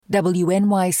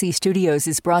WNYC Studios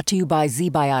is brought to you by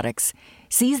ZBiotics.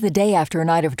 Seize the day after a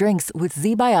night of drinks with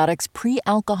ZBiotics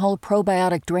pre-alcohol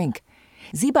probiotic drink.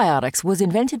 ZBiotics was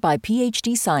invented by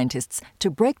PhD scientists to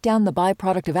break down the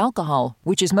byproduct of alcohol,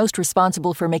 which is most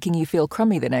responsible for making you feel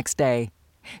crummy the next day.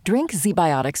 Drink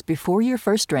ZBiotics before your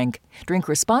first drink, drink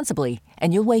responsibly,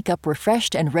 and you'll wake up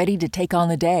refreshed and ready to take on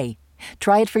the day.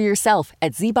 Try it for yourself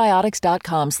at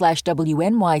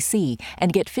zbiotics.com/WNYC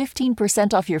and get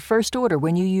 15% off your first order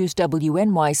when you use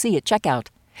WNYC at checkout.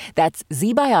 That's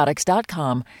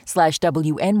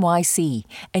zbiotics.com/WNYC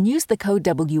and use the code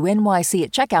WNYC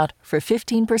at checkout for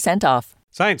 15% off.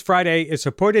 Science Friday is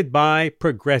supported by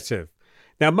Progressive.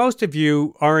 Now, most of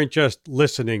you aren't just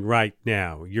listening right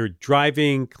now. You're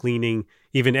driving, cleaning,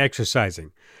 even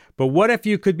exercising. But what if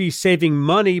you could be saving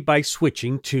money by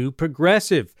switching to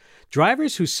Progressive?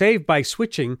 Drivers who save by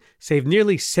switching save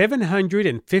nearly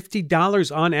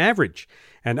 $750 on average,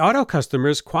 and auto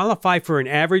customers qualify for an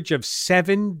average of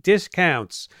 7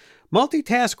 discounts.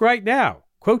 Multitask right now.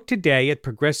 Quote today at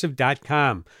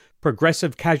Progressive.com.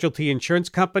 Progressive Casualty Insurance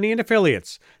Company and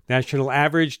Affiliates. National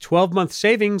average 12-month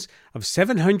savings of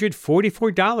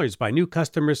 $744 by new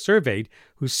customers surveyed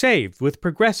who saved with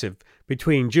Progressive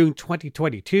between June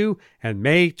 2022 and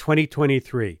May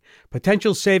 2023.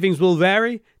 Potential savings will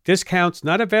vary. Discounts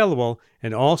not available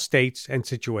in all states and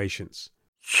situations.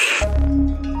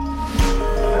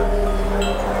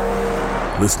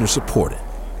 Listener supported.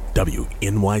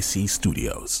 WNYC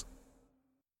Studios.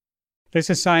 This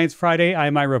is Science Friday.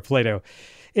 I'm Ira Plato.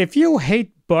 If you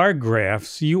hate bar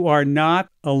graphs, you are not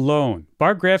alone.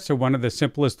 Bar graphs are one of the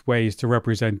simplest ways to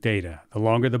represent data. The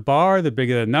longer the bar, the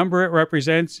bigger the number it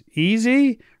represents.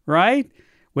 Easy, right?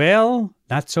 Well,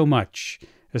 not so much.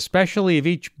 Especially if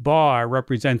each bar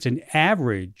represents an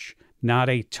average, not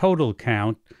a total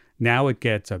count. Now it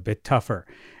gets a bit tougher.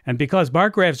 And because bar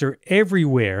graphs are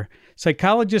everywhere,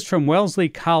 psychologists from Wellesley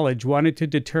College wanted to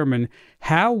determine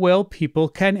how well people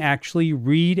can actually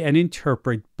read and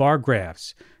interpret bar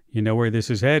graphs. You know where this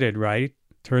is headed, right?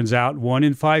 Turns out 1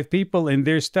 in 5 people in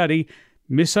their study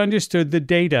misunderstood the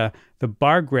data the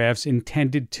bar graphs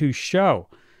intended to show.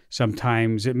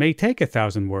 Sometimes it may take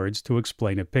 1,000 words to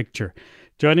explain a picture.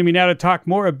 Joining me now to talk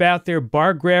more about their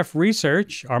bar graph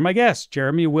research are my guests,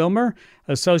 Jeremy Wilmer,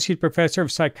 Associate Professor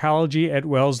of Psychology at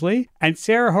Wellesley, and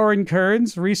Sarah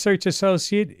Horan-Kearns, Research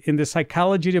Associate in the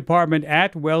Psychology Department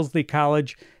at Wellesley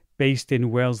College, based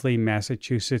in Wellesley,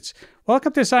 Massachusetts.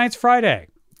 Welcome to Science Friday.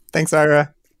 Thanks,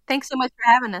 Ira. Thanks so much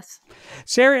for having us.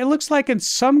 Sarah, it looks like in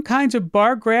some kinds of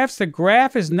bar graphs, the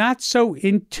graph is not so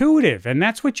intuitive, and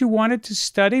that's what you wanted to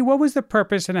study. What was the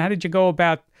purpose, and how did you go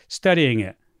about studying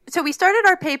it? So we started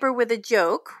our paper with a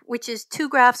joke, which is 2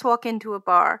 graphs walk into a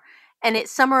bar, and it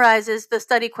summarizes the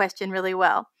study question really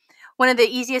well. One of the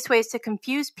easiest ways to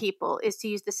confuse people is to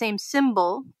use the same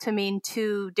symbol to mean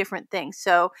 2 different things.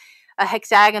 So a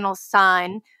hexagonal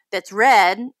sign that's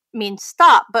red means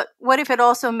stop, but what if it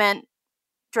also meant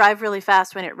drive really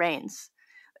fast when it rains?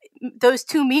 Those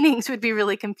 2 meanings would be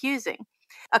really confusing.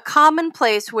 A common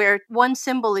place where one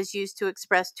symbol is used to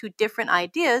express 2 different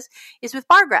ideas is with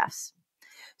bar graphs.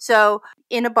 So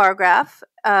in a bar graph,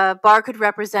 a bar could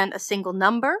represent a single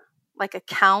number, like a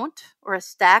count or a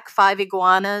stack, 5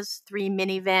 iguanas, 3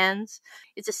 minivans.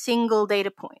 It's a single data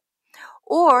point.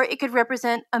 Or it could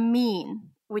represent a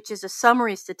mean, which is a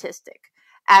summary statistic,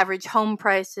 average home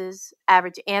prices,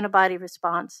 average antibody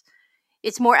response.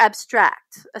 It's more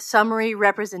abstract, a summary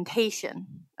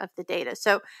representation of the data.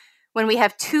 So when we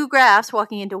have 2 graphs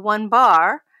walking into one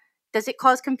bar, does it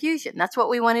cause confusion? That's what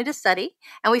we wanted to study,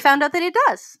 and we found out that it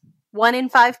does. 1 in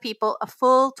 5 people, a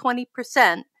full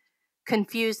 20%,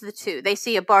 confuse the 2. They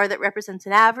see a bar that represents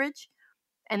an average,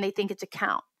 and they think it's a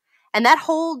count. And that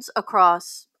holds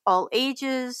across all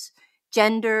ages,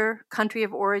 gender, country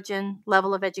of origin,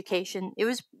 level of education. It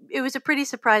was a pretty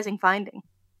surprising finding.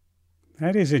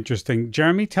 That is interesting.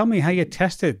 Jeremy, tell me how you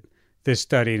tested this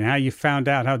study and how you found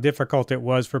out how difficult it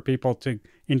was for people to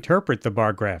interpret the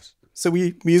bar graphs. So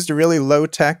we used a really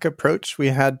low-tech approach. We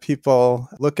had people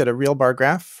look at a real bar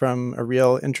graph from a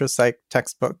real intropsych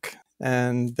textbook,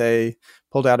 and they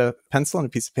pulled out a pencil and a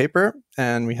piece of paper,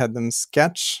 and we had them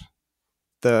sketch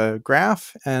the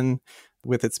graph and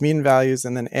with its mean values,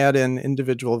 and then add in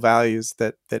individual values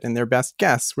that in their best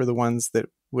guess were the ones that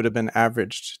would have been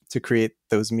averaged to create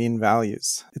those mean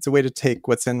values. It's a way to take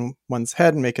what's in one's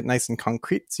head and make it nice and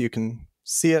concrete so you can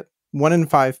see it. 1 in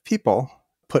 5 people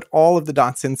put all of the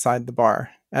dots inside the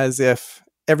bar as if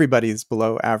everybody's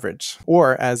below average,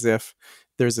 or as if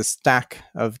there's a stack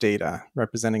of data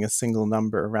representing a single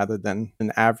number rather than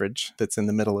an average that's in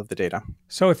the middle of the data.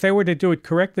 So if they were to do it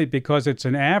correctly, because it's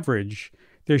an average,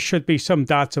 there should be some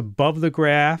dots above the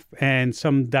graph and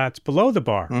some dots below the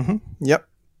bar. Yep.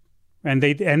 And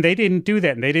they didn't do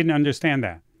that, and they didn't understand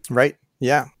that. Right.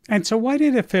 Yeah. And so why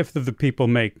did a fifth of the people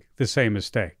make the same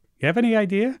mistake? You have any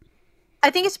idea? I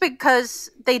think it's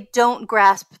because they don't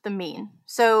grasp the mean.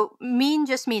 So mean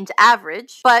just means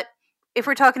average. But if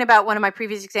we're talking about one of my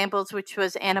previous examples, which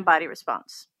was antibody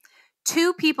response,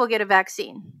 2 people get a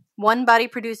vaccine. One body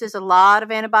produces a lot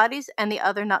of antibodies and the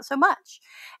other not so much.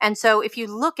 And so if you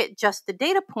look at just the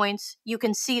data points, you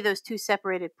can see those 2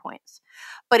 separated points.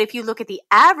 But if you look at the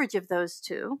average of those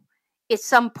 2, it's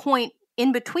some point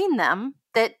in between them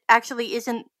that actually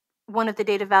isn't one of the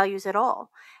data values at all.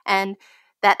 And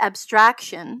that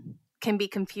abstraction can be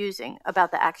confusing about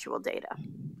the actual data.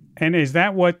 And is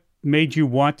that what made you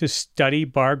want to study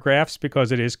bar graphs,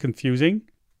 because it is confusing?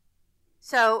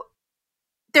 So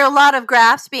there are a lot of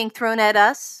graphs being thrown at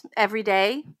us every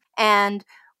day. And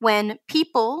when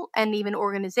people and even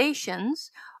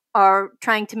organizations are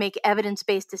trying to make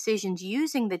evidence-based decisions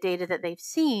using the data that they've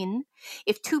seen,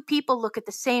 if 2 people look at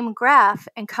the same graph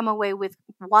and come away with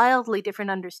wildly different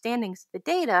understandings of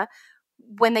the data,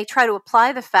 when they try to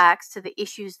apply the facts to the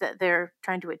issues that they're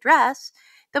trying to address,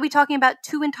 they'll be talking about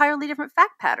 2 entirely different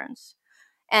fact patterns.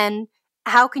 And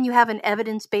how can you have an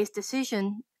evidence-based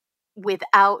decision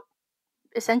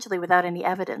essentially without any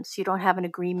evidence? You don't have an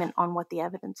agreement on what the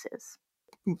evidence is.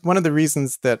 One of the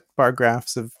reasons that bar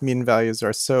graphs of mean values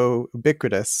are so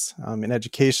ubiquitous in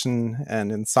education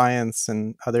and in science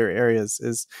and other areas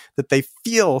is that they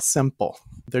feel simple.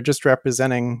 They're just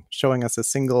showing us a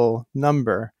single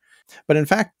number. But in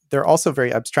fact, they're also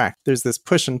very abstract. There's this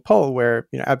push and pull where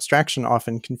abstraction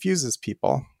often confuses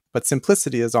people, but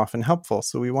simplicity is often helpful.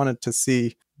 So we wanted to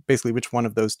see basically which one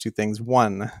of those 2 things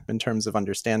won in terms of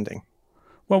understanding.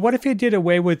 Well, what if you did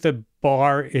away with the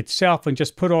bar itself and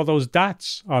just put all those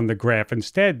dots on the graph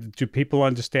instead? Do people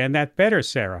understand that better,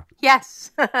 Sarah?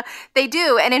 Yes, they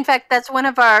do. And in fact, that's one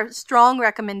of our strong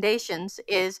recommendations,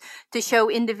 is to show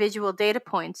individual data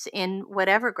points in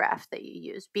whatever graph that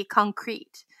you use. Be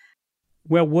concrete.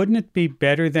 Well, wouldn't it be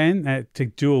better then to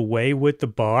do away with the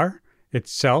bar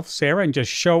itself, Sarah, and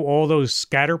just show all those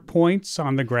scatter points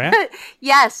on the graph?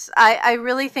 Yes, I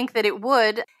really think that it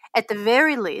would. At the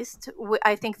very least,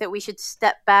 I think that we should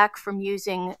step back from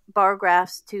using bar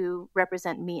graphs to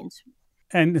represent means.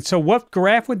 And so what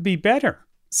graph would be better?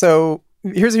 So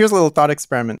here's a little thought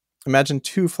experiment. Imagine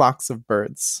 2 flocks of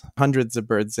birds, hundreds of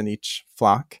birds in each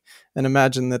flock, and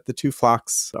imagine that the 2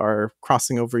 flocks are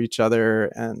crossing over each other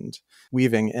and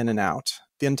weaving in and out.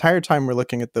 The entire time we're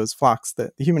looking at those flocks,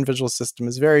 the human visual system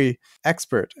is very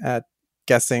expert at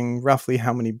guessing roughly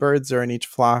how many birds are in each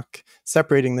flock,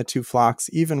 separating the 2 flocks,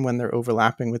 even when they're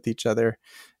overlapping with each other,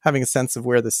 having a sense of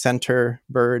where the center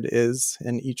bird is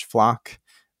in each flock.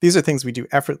 These are things we do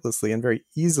effortlessly and very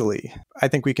easily. I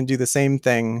think we can do the same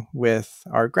thing with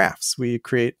our graphs. We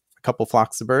create a couple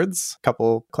flocks of birds, a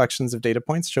couple collections of data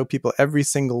points, show people every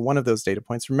single one of those data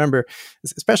points. Remember,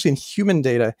 especially in human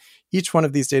data, each one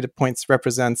of these data points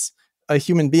represents a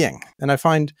human being. And I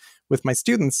find with my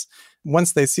students,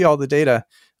 once they see all the data,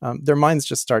 their minds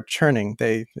just start churning.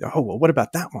 What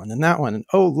about that one and that one? And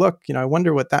look, I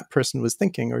wonder what that person was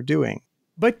thinking or doing.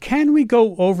 But can we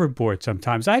go overboard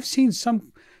sometimes? I've seen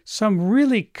some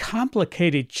really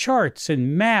complicated charts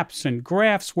and maps and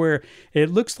graphs where it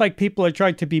looks like people are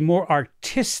trying to be more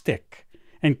artistic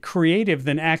and creative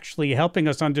than actually helping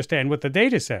us understand what the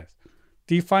data says.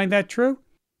 Do you find that true?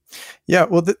 Yeah,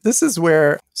 well, this is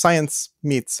where science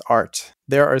meets art.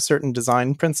 There are certain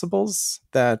design principles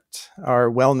that are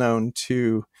well known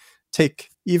to take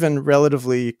even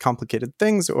relatively complicated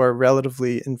things or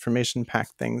relatively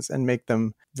information-packed things and make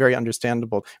them very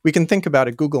understandable. We can think about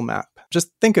a Google map.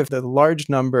 Just think of the large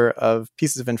number of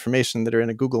pieces of information that are in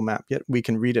a Google map, yet we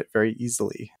can read it very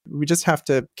easily. We just have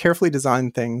to carefully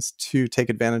design things to take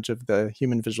advantage of the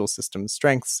human visual system's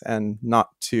strengths and not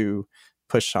to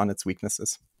push on its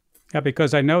weaknesses. Yeah,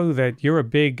 because I know that you're a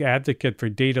big advocate for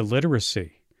data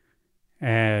literacy,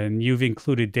 and you've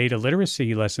included data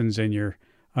literacy lessons in your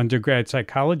undergrad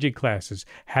psychology classes.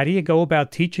 How do you go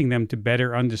about teaching them to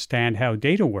better understand how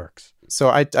data works? So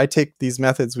I take these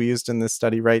methods we used in this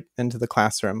study right into the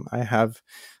classroom. I have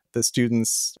the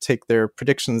students take their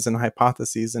predictions and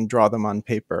hypotheses and draw them on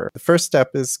paper. The first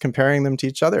step is comparing them to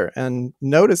each other and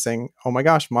noticing, oh my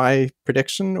gosh, my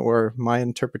prediction or my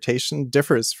interpretation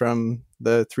differs from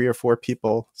the 3 or 4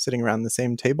 people sitting around the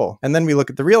same table. And then we look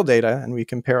at the real data and we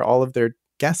compare all of their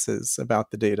guesses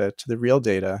about the data to the real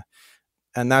data.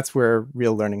 And that's where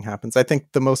real learning happens. I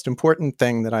think the most important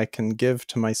thing that I can give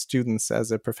to my students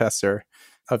as a professor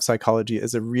of psychology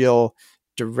is a real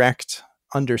direct,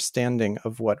 understanding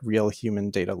of what real human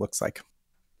data looks like.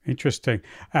 Interesting.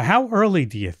 How early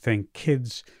do you think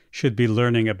kids should be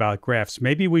learning about graphs?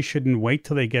 Maybe we shouldn't wait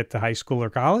till they get to high school or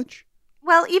college?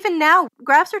 Well, even now,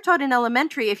 graphs are taught in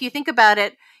elementary. If you think about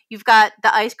it, you've got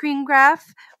the ice cream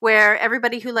graph where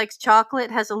everybody who likes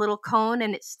chocolate has a little cone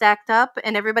and it's stacked up,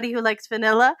 and everybody who likes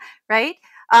vanilla, right?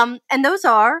 And those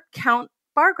are count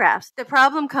bar graphs. The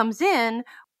problem comes in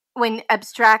when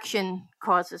abstraction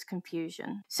causes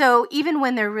confusion. So even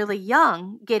when they're really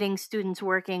young, getting students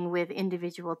working with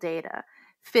individual data,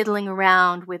 fiddling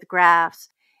around with graphs,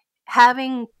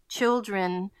 having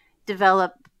children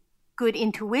develop good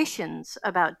intuitions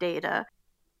about data.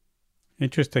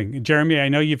 Interesting. Jeremy, I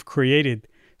know you've created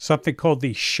something called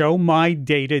the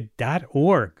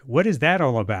showmydata.org. What is that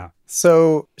all about?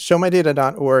 So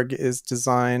showmydata.org is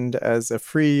designed as a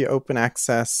free open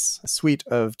access suite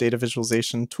of data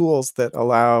visualization tools that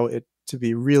allow it to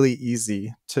be really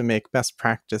easy to make best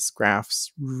practice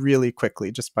graphs really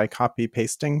quickly just by copy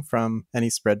pasting from any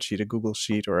spreadsheet, a Google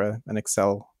Sheet or an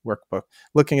Excel workbook.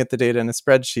 Looking at the data in a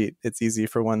spreadsheet, it's easy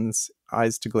for one's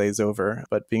eyes to glaze over,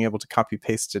 but being able to copy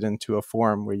paste it into a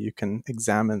form where you can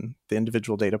examine the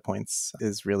individual data points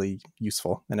is really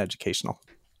useful and educational.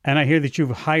 And I hear that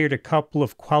you've hired a couple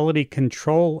of quality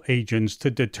control agents to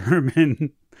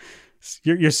determine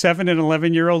your 7 and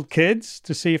 11-year-old kids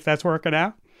to see if that's working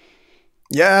out.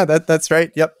 Yeah, that's right.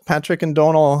 Yep. Patrick and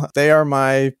Donal, they are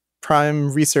my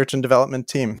prime research and development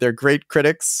team. They're great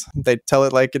critics. They tell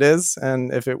it like it is.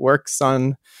 And if it works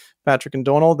on Patrick and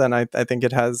Donal, then I think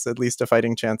it has at least a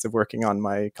fighting chance of working on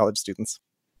my college students.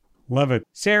 Love it.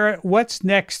 Sarah, what's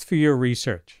next for your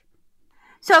research?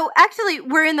 So actually,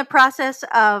 we're in the process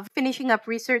of finishing up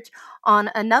research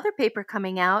on another paper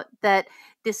coming out that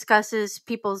discusses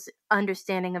people's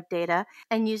understanding of data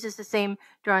and uses the same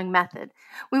drawing method.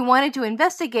 We wanted to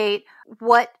investigate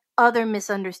what other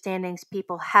misunderstandings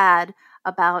people had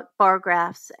about bar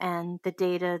graphs and the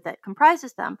data that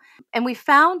comprises them. And we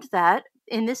found that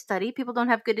in this study, people don't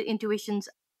have good intuitions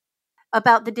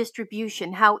about the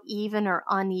distribution, how even or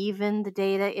uneven the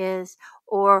data is,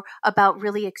 or about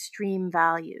really extreme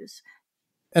values.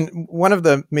 And one of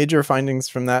the major findings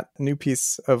from that new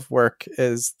piece of work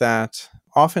is that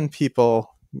often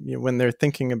people, when they're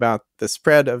thinking about the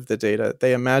spread of the data,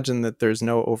 they imagine that there's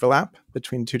no overlap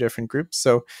between two different groups.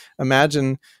 So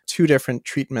imagine two different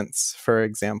treatments, for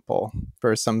example,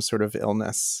 for some sort of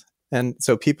illness. And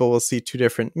so people will see two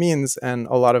different means, and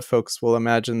a lot of folks will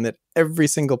imagine that every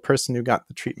single person who got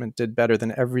the treatment did better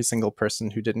than every single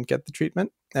person who didn't get the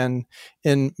treatment. And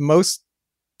in most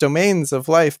domains of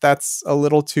life, that's a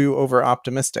little too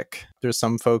over-optimistic. There's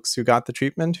some folks who got the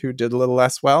treatment who did a little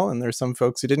less well, and there's some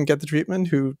folks who didn't get the treatment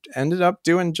who ended up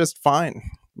doing just fine.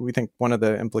 We think one of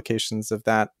the implications of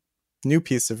that new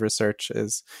piece of research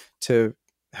is to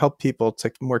help people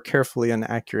to more carefully and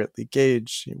accurately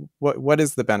gauge what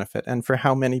is the benefit and for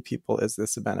how many people is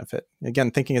this a benefit.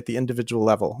 Again, thinking at the individual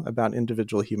level about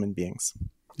individual human beings.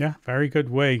 Yeah, very good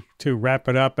way to wrap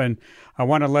it up. And I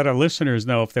want to let our listeners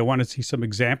know if they want to see some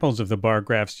examples of the bar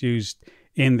graphs used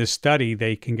in the study,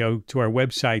 they can go to our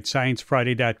website,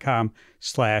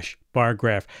 sciencefriday.com/bar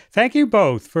graph. Thank you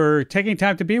both for taking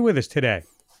time to be with us today.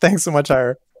 Thanks so much,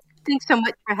 Ira. Thanks so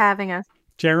much for having us.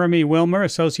 Jeremy Wilmer,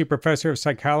 Associate Professor of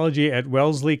Psychology at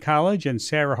Wellesley College, and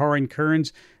Sarah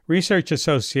Horan-Kearns, Research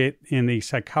Associate in the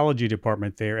Psychology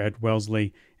Department there at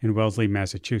Wellesley in Wellesley,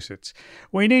 Massachusetts.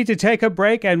 We need to take a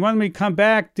break, and when we come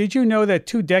back, did you know that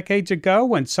 2 decades ago,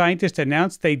 when scientists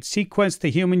announced they'd sequenced the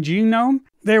human genome,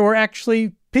 there were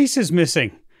actually pieces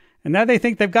missing, and now they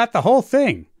think they've got the whole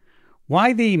thing.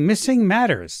 Why the missing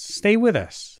matters. Stay with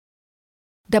us.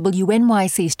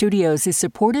 WNYC Studios is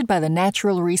supported by the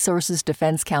Natural Resources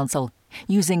Defense Council.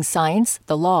 Using science,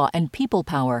 the law, and people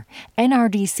power,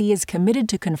 NRDC is committed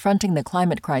to confronting the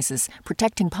climate crisis,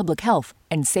 protecting public health,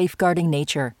 and safeguarding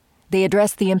nature. They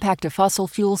address the impact of fossil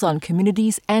fuels on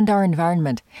communities and our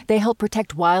environment. They help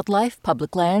protect wildlife,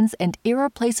 public lands, and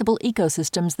irreplaceable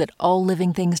ecosystems that all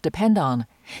living things depend on.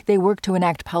 They work to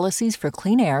enact policies for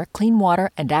clean air, clean water,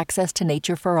 and access to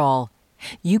nature for all.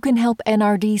 You can help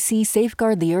NRDC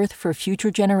safeguard the Earth for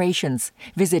future generations.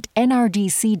 Visit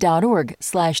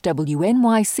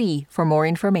nrdc.org/WNYC for more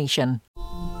information.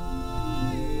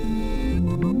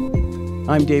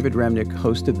 I'm David Remnick,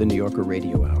 host of the New Yorker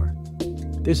Radio Hour.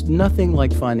 There's nothing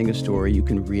like finding a story you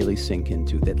can really sink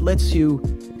into that lets you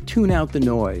tune out the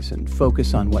noise and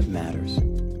focus on what matters.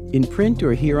 In print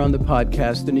or here on the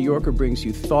podcast, The New Yorker brings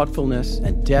you thoughtfulness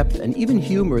and depth and even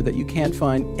humor that you can't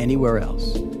find anywhere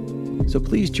else. So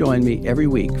please join me every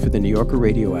week for the New Yorker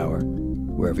Radio Hour,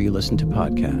 wherever you listen to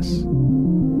podcasts.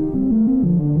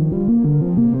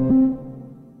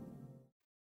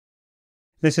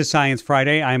 This is Science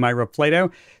Friday. I'm Ira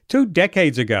Flatow. 2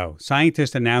 decades ago,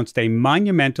 scientists announced a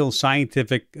monumental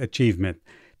scientific achievement.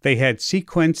 They had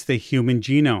sequenced the human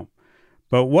genome.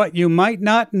 But what you might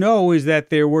not know is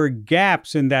that there were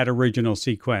gaps in that original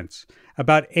sequence.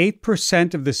 About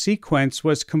 8% of the sequence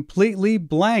was completely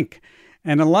blank,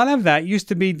 and a lot of that used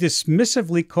to be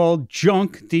dismissively called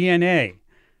junk DNA.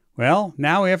 Well,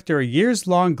 now after a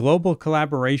years-long global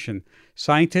collaboration,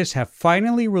 scientists have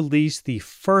finally released the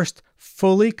first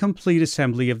fully complete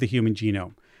assembly of the human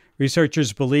genome.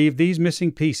 Researchers believe these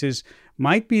missing pieces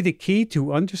might be the key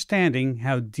to understanding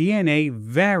how DNA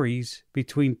varies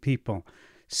between people.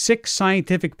 6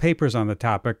 scientific papers on the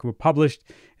topic were published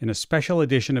in a special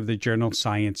edition of the journal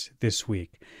Science this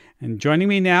week. And joining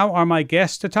me now are my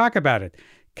guests to talk about it.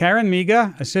 Karen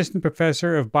Miga, Assistant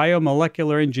Professor of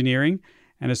Biomolecular Engineering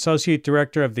and Associate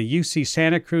Director of the UC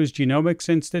Santa Cruz Genomics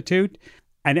Institute,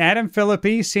 and Adam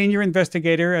Philippi, Senior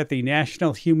Investigator at the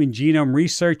National Human Genome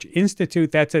Research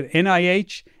Institute, that's at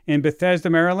NIH in Bethesda,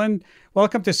 Maryland.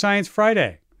 Welcome to Science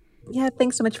Friday. Yeah,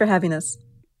 thanks so much for having us.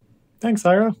 Thanks,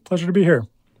 Ira. Pleasure to be here.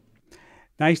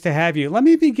 Nice to have you. Let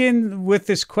me begin with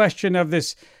this question of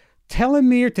this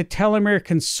telomere to telomere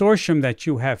consortium that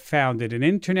you have founded, an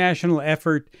international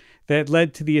effort that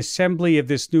led to the assembly of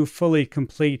this new fully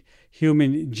complete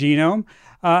human genome.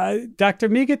 Dr.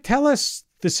 Miga, tell us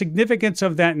the significance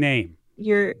of that name.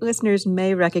 Your listeners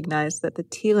may recognize that the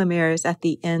telomere is at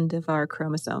the end of our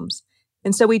chromosomes.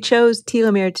 And so we chose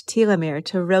telomere to telomere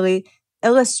to really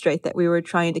illustrate that we were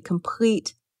trying to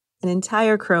complete an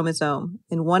entire chromosome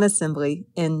in one assembly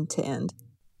end to end.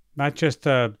 Not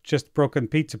just broken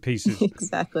pizza pieces.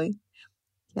 Exactly.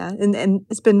 Yeah, and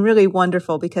it's been really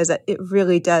wonderful because it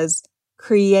really does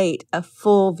create a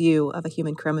full view of a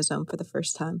human chromosome for the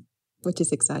first time, which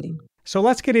is exciting. So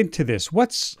let's get into this.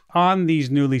 What's on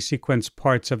these newly sequenced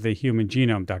parts of the human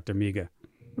genome, Dr. Miga?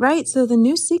 Right. So the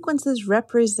new sequences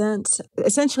represent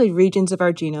essentially regions of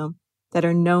our genome that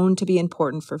are known to be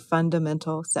important for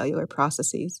fundamental cellular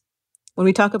processes. When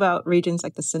we talk about regions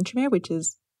like the centromere, which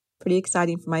is pretty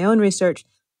exciting for my own research,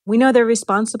 we know they're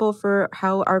responsible for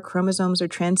how our chromosomes are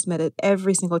transmitted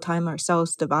every single time our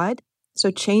cells divide.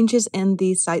 So changes in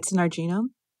these sites in our genome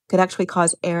could actually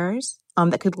cause errors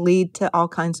that could lead to all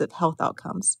kinds of health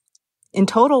outcomes. In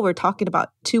total, we're talking about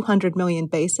 200 million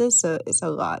bases, so it's a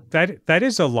lot. That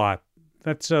is a lot.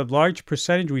 That's a large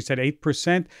percentage. We said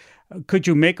 8%. Could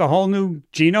you make a whole new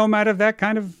genome out of that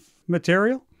kind of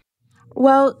material?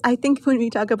 Well, I think when we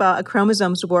talk about a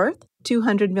chromosome's worth,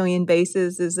 200 million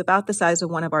bases is about the size of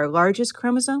one of our largest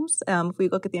chromosomes. If we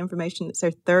look at the information, it's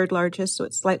our third largest, so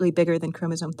it's slightly bigger than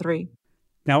chromosome 3.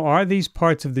 Now, are these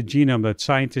parts of the genome that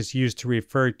scientists use to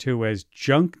refer to as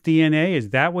junk DNA? Is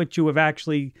that what you have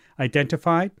actually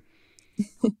identified?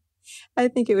 I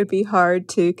think it would be hard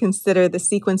to consider the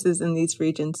sequences in these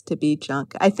regions to be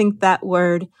junk. I think that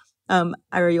word,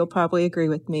 Ira, you'll probably agree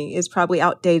with me, is probably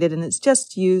outdated, and it's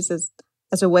just used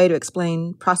as a way to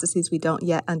explain processes we don't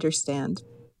yet understand.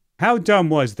 How dumb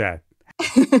was that?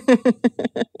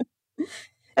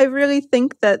 I really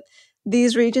think that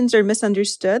these regions are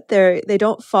misunderstood. They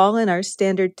don't fall in our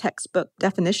standard textbook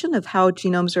definition of how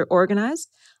genomes are organized.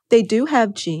 They do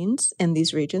have genes in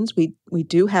these regions. We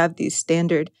do have these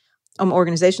standard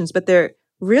organizations, but they're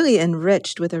really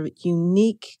enriched with a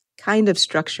unique kind of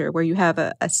structure where you have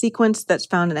a sequence that's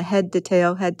found in a head to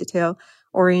tail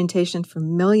orientation for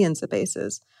millions of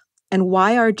bases. And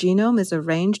why our genome is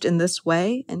arranged in this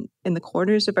way and in the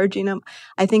corners of our genome,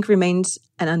 I think remains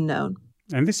an unknown.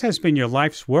 And this has been your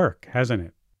life's work, hasn't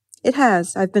it? It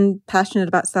has. I've been passionate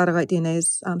about satellite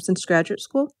DNAs since graduate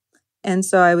school. And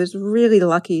so I was really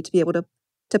lucky to be able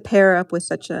to pair up with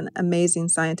such an amazing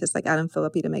scientist like Adam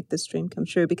Philippi to make this dream come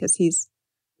true, because he's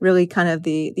really kind of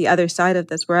the other side of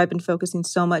this, where I've been focusing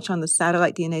so much on the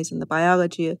satellite DNAs and the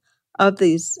biology of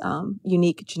these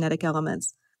unique genetic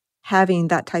elements. Having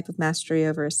that type of mastery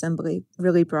over assembly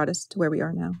really brought us to where we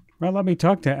are now. Well, let me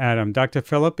talk to Adam. Dr.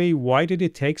 Philippi, why did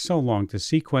it take so long to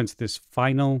sequence this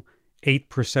final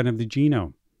 8% of the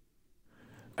genome?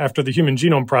 After the Human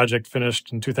Genome Project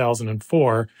finished in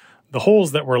 2004, the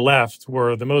holes that were left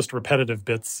were the most repetitive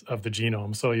bits of the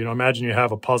genome. So, imagine you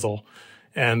have a puzzle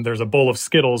and there's a bowl of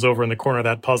Skittles over in the corner of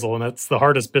that puzzle, and that's the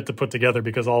hardest bit to put together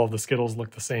because all of the Skittles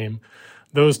look the same.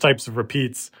 Those types of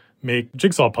repeats make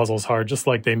jigsaw puzzles hard, just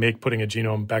like they make putting a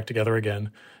genome back together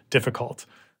again difficult.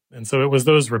 And so it was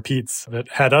those repeats that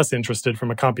had us interested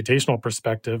from a computational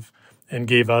perspective and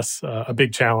gave us a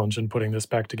big challenge in putting this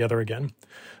back together again.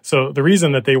 So the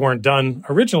reason that they weren't done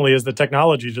originally is the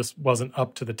technology just wasn't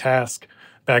up to the task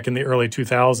back in the early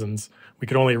 2000s. We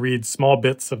could only read small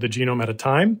bits of the genome at a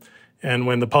time, And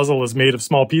when the puzzle is made of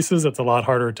small pieces, it's a lot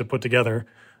harder to put together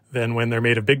than when they're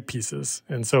made of big pieces.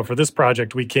 And so for this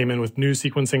project, we came in with new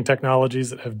sequencing technologies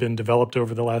that have been developed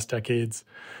over the last decades.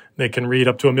 They can read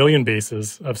up to 1 million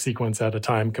bases of sequence at a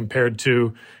time compared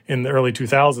to in the early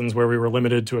 2000s where we were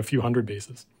limited to a few hundred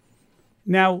bases.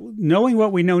 Now, knowing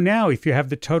what we know now, if you have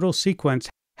the total sequence,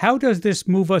 how does this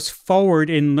move us forward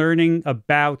in learning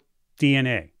about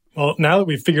DNA? Well, now that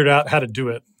we've figured out how to do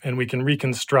it and we can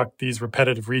reconstruct these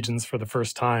repetitive regions for the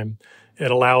first time,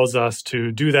 it allows us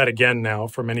to do that again now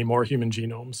for many more human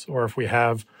genomes. Or if we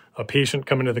have a patient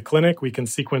come into the clinic, we can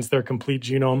sequence their complete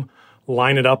genome,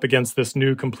 line it up against this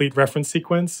new complete reference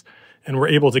sequence, and we're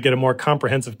able to get a more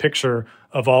comprehensive picture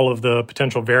of all of the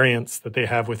potential variants that they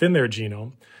have within their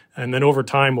genome. And then over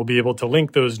time, we'll be able to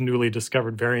link those newly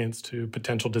discovered variants to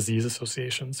potential disease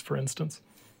associations, for instance.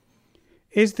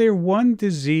 Is there one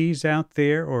disease out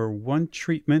there or one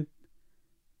treatment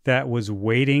that was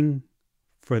waiting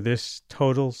for this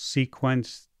total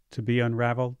sequence to be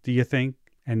unraveled, do you think?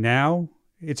 And now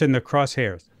it's in the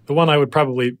crosshairs. The one I would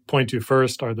probably point to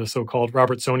first are the so-called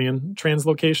Robertsonian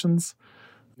translocations.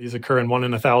 These occur in 1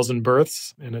 in 1,000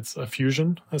 births, and it's a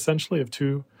fusion, essentially, of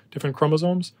 2 different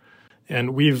chromosomes.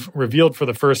 And we've revealed for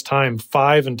the first time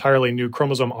 5 entirely new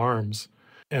chromosome arms,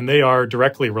 and they are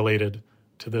directly related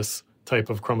to this type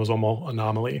of chromosomal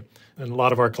anomaly. And a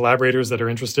lot of our collaborators that are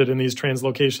interested in these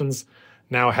translocations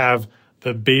now have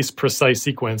the base precise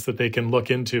sequence that they can look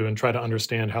into and try to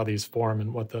understand how these form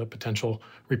and what the potential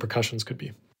repercussions could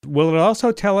be. Will it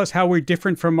also tell us how we're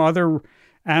different from other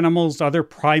animals, other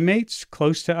primates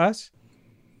close to us?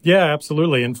 Yeah,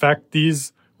 absolutely. In fact,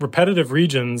 these repetitive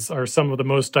regions are some of the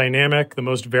most dynamic, the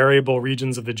most variable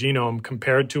regions of the genome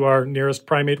compared to our nearest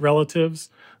primate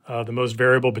relatives, the most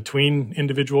variable between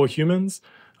individual humans.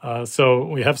 So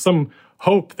we have some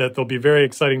hope that there'll be very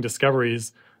exciting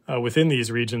discoveries within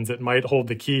these regions that might hold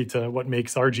the key to what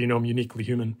makes our genome uniquely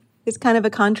human. It's kind of a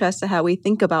contrast to how we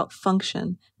think about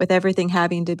function, with everything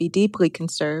having to be deeply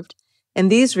conserved.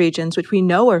 And these regions, which we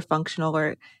know are functional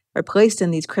or are placed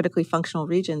in these critically functional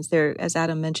regions, they're, as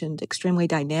Adam mentioned, extremely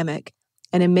dynamic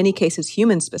and in many cases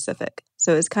human-specific.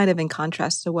 So it's kind of in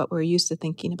contrast to what we're used to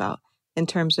thinking about in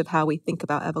terms of how we think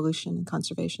about evolution and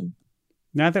conservation.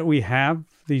 Now that we have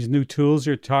these new tools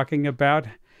you're talking about,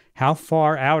 how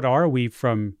far out are we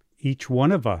from each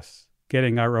one of us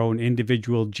getting our own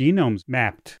individual genomes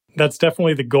mapped? That's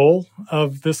definitely the goal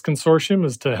of this consortium,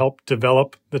 is to help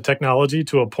develop the technology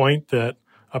to a point that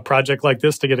a project like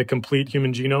this to get a complete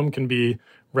human genome can be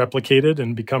replicated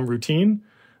and become routine.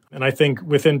 And I think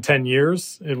within 10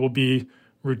 years, it will be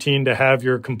routine to have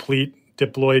your complete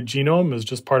diploid genome as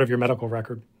just part of your medical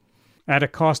record. At a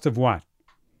cost of what?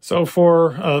 So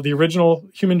for the original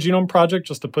Human Genome Project,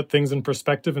 just to put things in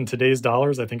perspective, in today's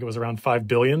dollars, I think it was around $5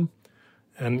 billion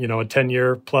and, a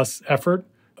 10-year plus effort.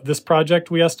 This project,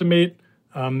 we estimate,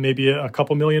 maybe a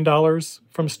couple $1 million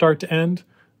from start to end.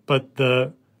 But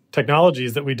the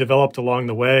technologies that we developed along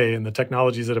the way and the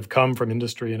technologies that have come from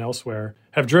industry and elsewhere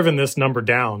have driven this number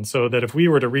down, so that if we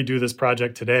were to redo this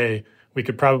project today, we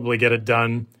could probably get it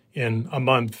done in a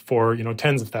month for,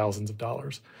 tens of thousands of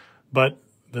dollars. But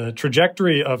the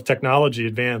trajectory of technology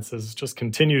advance has just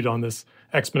continued on this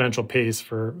exponential pace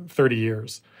for 30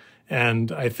 years.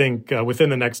 And I think within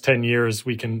the next 10 years,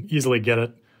 we can easily get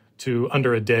it to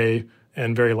under a day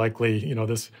and very likely,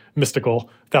 this mystical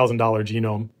 $1,000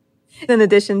 genome. In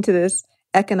addition to this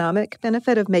economic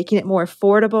benefit of making it more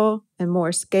affordable and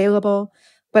more scalable,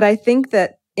 but I think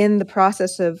that in the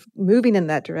process of moving in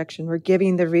that direction, we're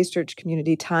giving the research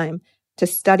community time to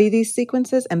study these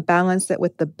sequences and balance it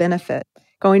with the benefit.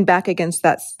 Going back against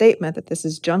that statement that this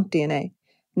is junk DNA,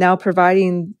 now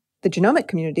providing the genomic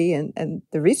community and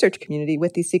the research community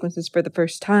with these sequences for the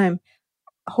first time,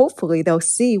 hopefully they'll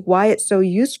see why it's so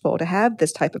useful to have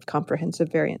this type of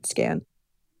comprehensive variant scan.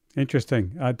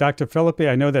 Interesting. Dr. Philippi,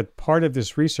 I know that part of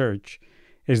this research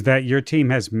is that your team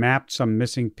has mapped some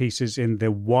missing pieces in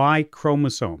the Y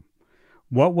chromosome.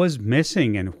 What was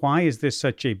missing and why is this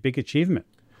such a big achievement?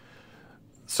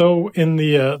 So in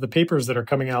the papers that are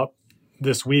coming out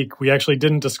this week, we actually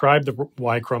didn't describe the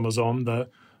Y chromosome. The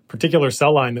particular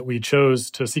cell line that we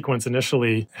chose to sequence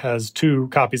initially has 2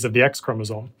 copies of the X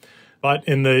chromosome. But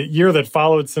in the year that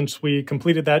followed since we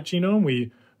completed that genome,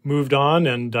 we moved on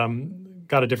and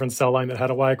got a different cell line that had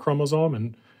a Y chromosome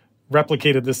and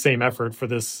replicated this same effort for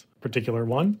this particular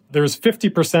one. There's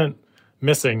 50%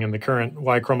 missing in the current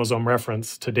Y chromosome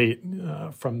reference to date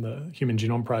from the Human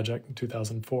Genome Project in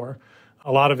 2004.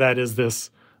 A lot of that is this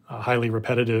highly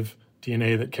repetitive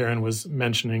DNA that Karen was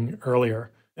mentioning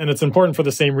earlier. And it's important for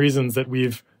the same reasons that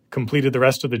we've completed the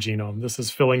rest of the genome. This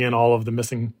is filling in all of the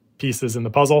missing pieces in the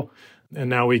puzzle. And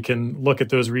now we can look at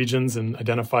those regions and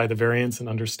identify the variants and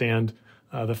understand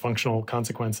the functional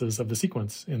consequences of the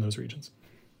sequence in those regions.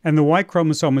 And the Y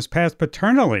chromosome is passed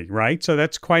paternally, right? So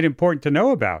that's quite important to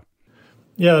know about.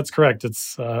 Yeah, that's correct.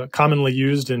 It's commonly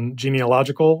used in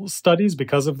genealogical studies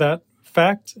because of that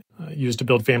fact, used to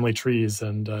build family trees.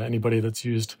 And anybody that's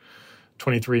used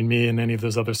 23andMe and any of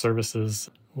those other services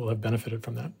will have benefited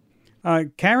from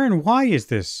that. Karen, why is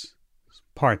this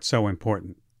part so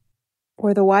important?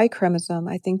 Or the Y chromosome?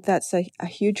 I think that's a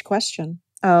huge question.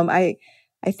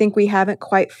 I think we haven't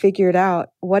quite figured out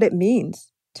what it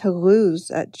means to lose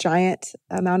a giant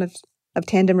amount of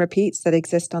tandem repeats that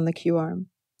exist on the Q arm,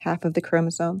 half of the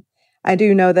chromosome. I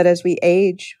do know that as we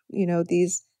age,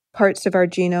 these parts of our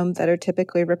genome that are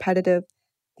typically repetitive,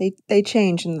 they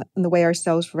change in the way our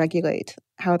cells regulate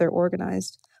how they're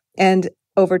organized. And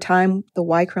over time, the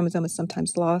Y chromosome is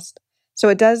sometimes lost. So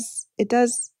it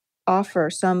does offer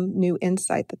some new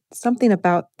insight that something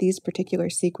about these particular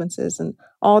sequences and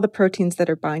all the proteins that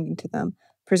are binding to them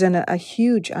present a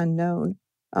huge unknown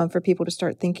for people to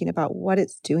start thinking about what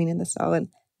it's doing in the cell and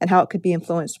how it could be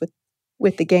influenced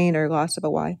with the gain or loss of a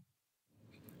Y.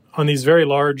 On these very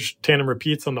large tandem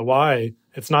repeats on the Y,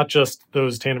 it's not just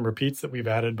those tandem repeats that we've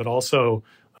added, but also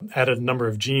added a number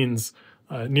of genes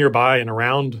nearby and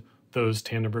around those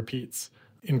tandem repeats,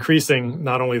 increasing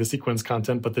not only the sequence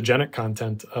content, but the genic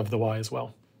content of the Y as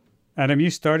well. Adam, you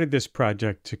started this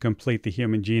project to complete the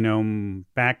human genome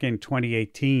back in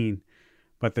 2018,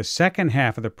 but the second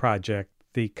half of the project,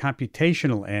 the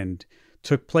computational end,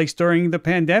 took place during the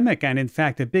pandemic. And in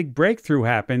fact, a big breakthrough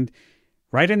happened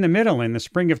right in the middle in the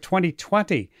spring of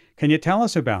 2020. Can you tell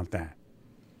us about that?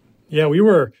 Yeah, we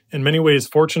were in many ways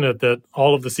fortunate that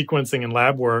all of the sequencing and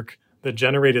lab work that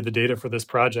generated the data for this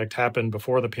project happened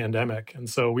before the pandemic. And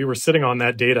so we were sitting on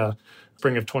that data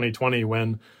spring of 2020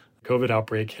 when the COVID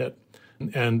outbreak hit.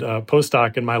 And a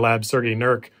postdoc in my lab, Sergey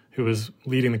Nurk, who was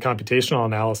leading the computational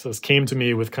analysis, came to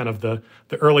me with kind of the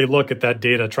early look at that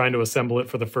data, trying to assemble it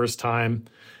for the first time.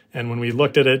 And when we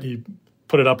looked at it, he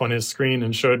put it up on his screen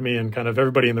and showed me, and kind of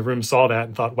everybody in the room saw that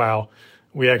and thought, wow,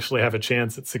 we actually have a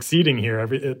chance at succeeding here.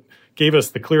 It gave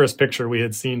us the clearest picture we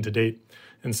had seen to date.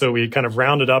 And so we kind of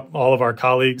rounded up all of our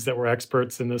colleagues that were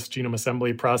experts in this genome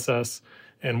assembly process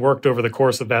and worked over the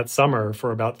course of that summer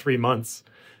for about 3 months.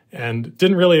 And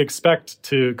didn't really expect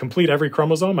to complete every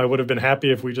chromosome. I would have been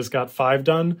happy if we just got 5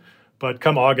 done. But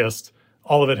come August,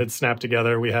 all of it had snapped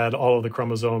together. We had all of the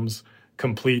chromosomes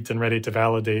complete and ready to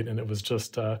validate. And it was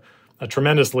just a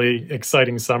tremendously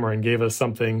exciting summer and gave us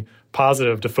something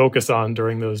positive to focus on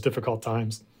during those difficult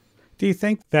times. Do you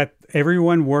think that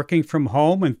everyone working from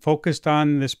home and focused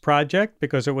on this project,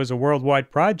 because it was a worldwide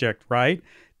project, right?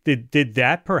 Did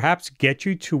that perhaps get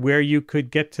you to where you could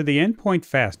get to the endpoint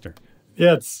faster?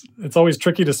 Yeah, it's always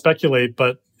tricky to speculate,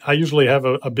 but I usually have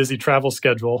a busy travel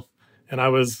schedule, and I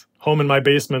was home in my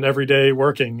basement every day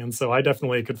working, and so I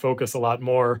definitely could focus a lot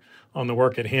more on the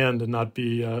work at hand and not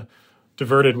be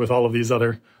diverted with all of these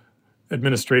other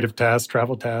administrative tasks,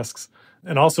 travel tasks.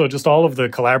 And also just all of the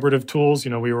collaborative tools.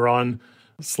 We were on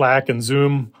Slack and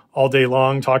Zoom all day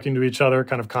long, talking to each other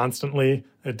kind of constantly.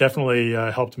 It definitely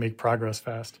helped make progress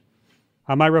fast.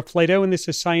 I'm Ira Flato, and this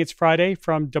is Science Friday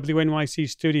from WNYC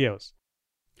Studios.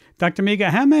 Dr. Miga,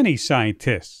 how many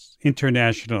scientists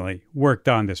internationally worked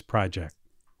on this project?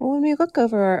 Well, when we look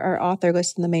over our author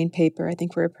list in the main paper, I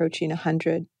think we're approaching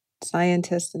 100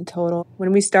 scientists in total.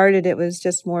 When we started, it was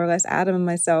just more or less Adam and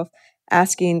myself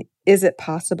asking, is it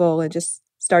possible, and just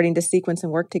starting to sequence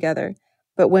and work together.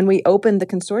 But when we opened the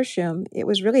consortium, it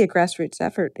was really a grassroots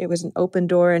effort. It was an open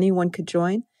door, anyone could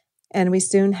join. And we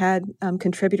soon had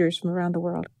contributors from around the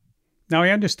world. Now, I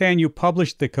understand you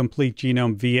published the complete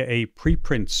genome via a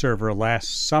preprint server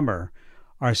last summer.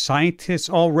 Are scientists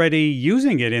already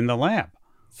using it in the lab?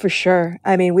 For sure.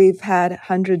 I mean, we've had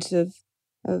hundreds of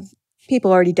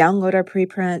people already download our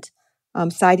preprint,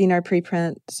 citing our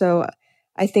preprint. So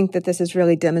I think that this is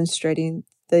really demonstrating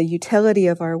the utility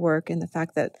of our work and the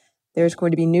fact that there's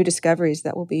going to be new discoveries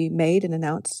that will be made and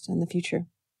announced in the future.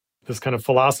 This kind of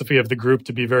philosophy of the group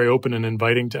to be very open and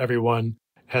inviting to everyone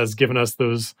has given us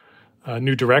those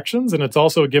new directions. And it's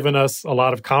also given us a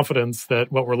lot of confidence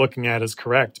that what we're looking at is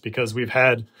correct, because we've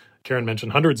had, Karen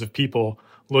mentioned, hundreds of people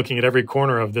looking at every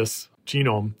corner of this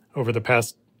genome over the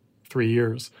past 3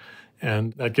 years.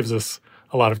 And that gives us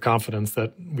a lot of confidence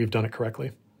that we've done it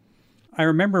correctly. I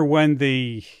remember when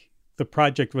the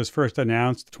project was first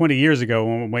announced 20 years ago,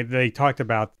 when they talked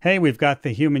about, hey, we've got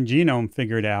the human genome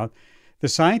figured out. The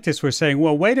scientists were saying,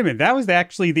 well, wait a minute, that was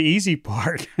actually the easy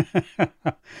part.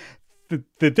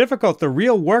 the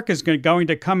real work is going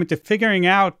to come into figuring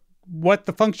out what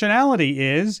the functionality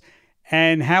is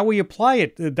and how we apply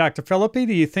it. Dr. Philippi,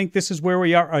 do you think this is where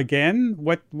we are again?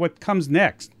 What comes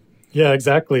next? Yeah,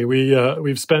 exactly.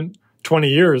 We've spent 20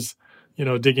 years,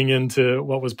 digging into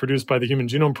what was produced by the Human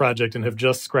Genome Project and have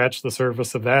just scratched the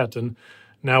surface of that. And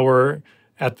now we're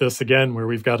at this again, where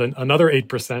we've got another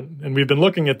 8%. And we've been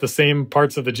looking at the same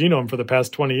parts of the genome for the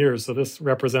past 20 years. So this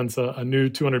represents a new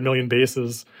 200 million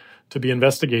bases to be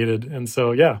investigated. And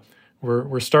so, yeah,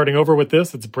 we're starting over with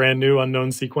this. It's a brand new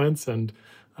unknown sequence, and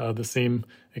the same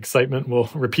excitement will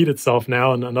repeat itself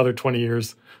now in another 20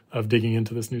 years of digging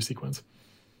into this new sequence.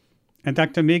 And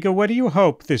Dr. Miga, what do you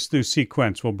hope this new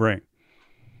sequence will bring?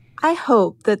 I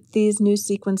hope that these new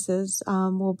sequences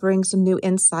will bring some new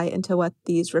insight into what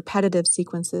these repetitive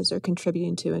sequences are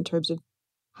contributing to in terms of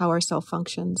how our cell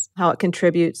functions, how it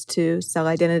contributes to cell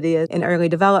identity in early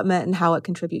development, and how it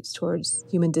contributes towards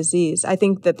human disease. I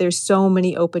think that there's so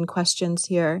many open questions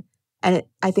here, and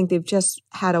I think they've just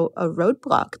had a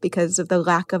roadblock because of the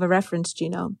lack of a reference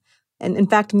genome. And in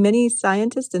fact, many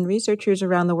scientists and researchers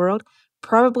around the world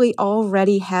probably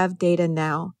already have data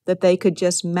now that they could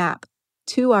just map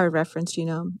to our reference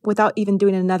genome without even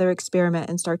doing another experiment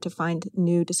and start to find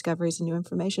new discoveries and new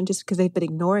information just because they've been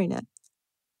ignoring it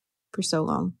for so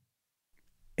long.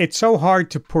 It's so hard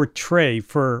to portray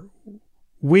for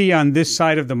we on this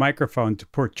side of the microphone to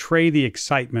portray the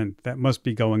excitement that must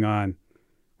be going on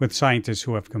with scientists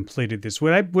who have completed this.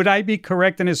 Would I be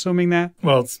correct in assuming that?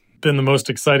 Well, it's been the most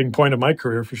exciting point of my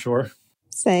career for sure.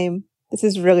 Same. This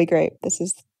is really great. This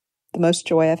is the most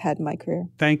joy I've had in my career.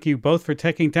 Thank you both for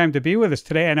taking time to be with us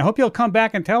today. And I hope you'll come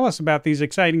back and tell us about these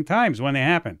exciting times when they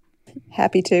happen.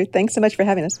 Happy to. Thanks so much for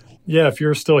having us. Yeah, if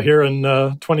you're still here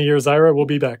in 20 years, Ira, we'll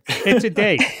be back. It's a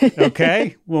date,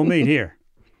 okay? We'll meet here.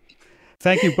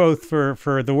 Thank you both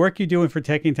for the work you do and for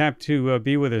taking time to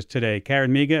be with us today.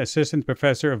 Karen Miga, Assistant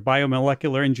Professor of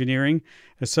Biomolecular Engineering,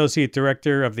 Associate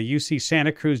Director of the UC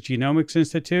Santa Cruz Genomics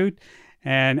Institute,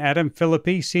 and Adam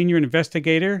Philippi, Senior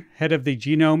Investigator, Head of the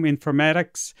Genome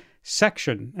Informatics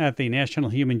Section at the National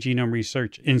Human Genome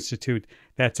Research Institute.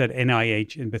 That's at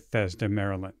NIH in Bethesda,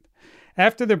 Maryland.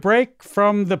 After the break,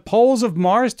 from the poles of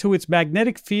Mars to its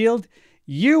magnetic field,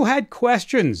 you had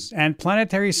questions, and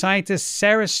planetary scientist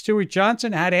Sarah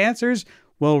Stewart-Johnson had answers.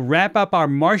 We'll wrap up our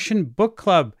Martian book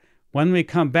club when we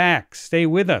come back. Stay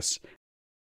with us.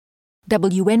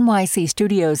 WNYC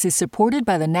Studios is supported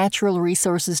by the Natural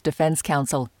Resources Defense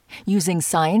Council. Using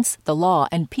science, the law,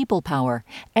 and people power,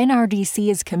 NRDC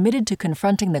is committed to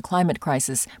confronting the climate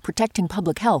crisis, protecting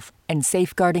public health, and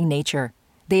safeguarding nature.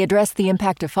 They address the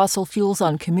impact of fossil fuels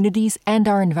on communities and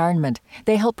our environment.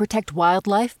 They help protect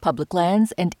wildlife, public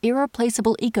lands, and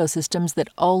irreplaceable ecosystems that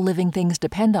all living things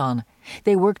depend on.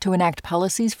 They work to enact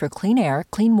policies for clean air,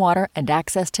 clean water, and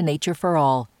access to nature for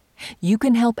all. You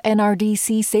can help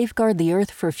NRDC safeguard the Earth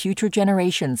for future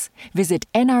generations. Visit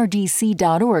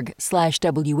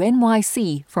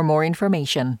nrdc.org/WNYC for more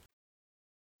information.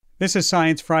 This is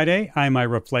Science Friday. I'm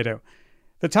Ira Flatow.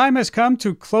 The time has come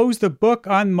to close the book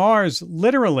on Mars,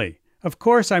 literally. Of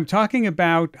course, I'm talking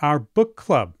about our book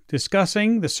club,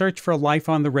 discussing the search for life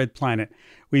on the red planet.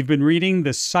 We've been reading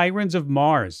The Sirens of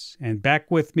Mars, and back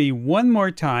with me one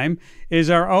more time is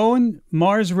our own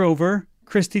Mars rover,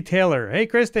 Christy Taylor. Hey,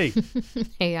 Christy.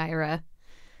 Hey, Ira.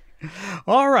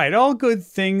 All right. All good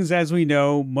things, as we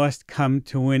know, must come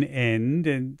to an end.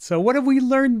 And so what have we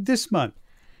learned this month?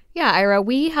 Yeah, Ira,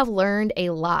 we have learned a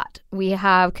lot. We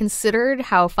have considered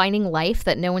how finding life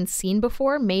that no one's seen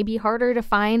before may be harder to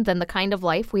find than the kind of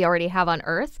life we already have on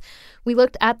Earth. We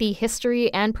looked at the history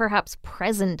and perhaps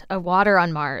present of water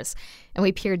on Mars, and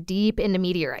we peered deep into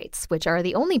meteorites, which are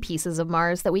the only pieces of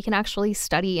Mars that we can actually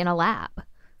study in a lab.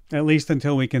 At least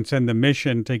until we can send the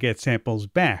mission to get samples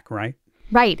back, right?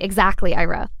 Right, exactly,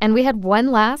 Ira. And we had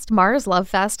one last Mars Love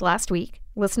Fest last week.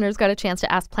 Listeners got a chance to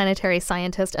ask planetary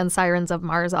scientist and Sirens of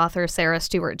Mars author Sarah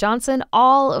Stewart-Johnson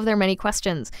all of their many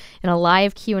questions in a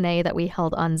live Q&A that we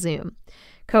held on Zoom.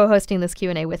 Co-hosting this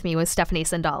Q&A with me was Stephanie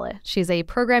Sandala. She's a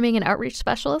programming and outreach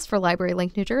specialist for Library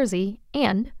Link, New Jersey,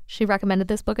 and she recommended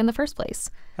this book in the first place.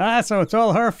 So it's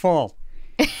all her fault.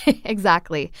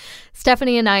 Exactly.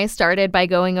 Stephanie and I started by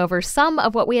going over some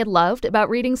of what we had loved about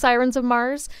reading Sirens of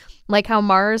Mars, like how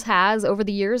Mars has, over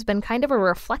the years, been kind of a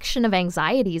reflection of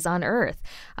anxieties on Earth,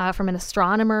 from an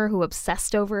astronomer who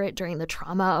obsessed over it during the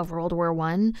trauma of World War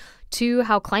I, to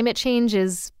how climate change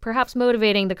is perhaps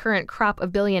motivating the current crop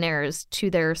of billionaires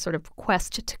to their sort of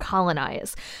quest to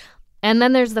colonize. And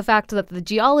then there's the fact that the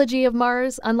geology of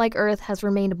Mars, unlike Earth, has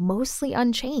remained mostly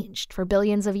unchanged for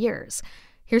billions of years.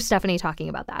 Here's Stephanie talking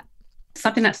about that.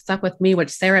 Something that stuck with me, which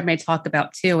Sarah may talk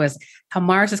about too, is how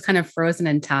Mars is kind of frozen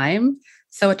in time.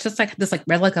 So it's just like this like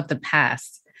relic of the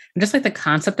past. And just like the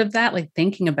concept of that, like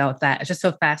thinking about that, it's just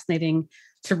so fascinating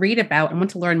to read about and want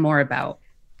to learn more about.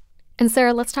 And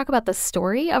Sarah, let's talk about the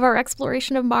story of our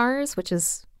exploration of Mars, which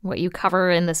is what you cover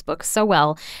in this book so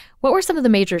well. What were some of the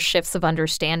major shifts of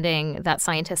understanding that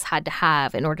scientists had to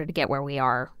have in order to get where we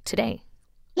are today?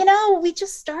 We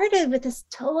just started with this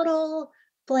total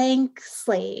blank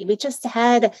slate. We just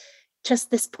had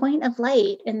this point of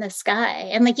light in the sky.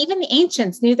 And like even the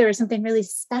ancients knew there was something really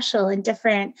special and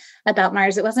different about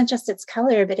Mars. It wasn't just its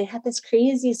color, but it had this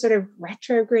crazy sort of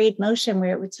retrograde motion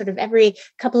where it would sort of every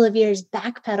couple of years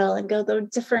backpedal and go the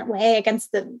different way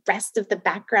against the rest of the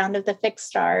background of the fixed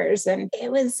stars. And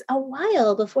it was a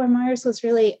while before Mars was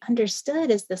really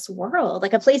understood as this world,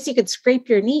 like a place you could scrape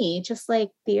your knee, just like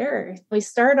the Earth. We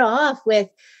start off with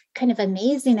kind of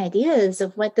amazing ideas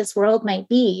of what this world might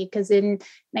be, because in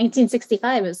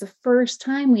 1965, it was the first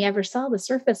time we ever saw the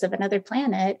surface of another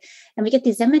planet. And we get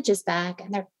these images back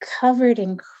and they're covered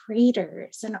in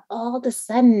craters. And all of a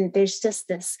sudden, there's just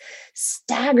this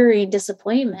staggering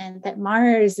disappointment that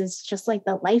Mars is just like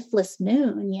the lifeless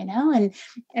moon, And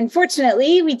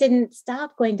unfortunately, we didn't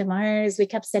stop going to Mars. We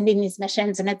kept sending these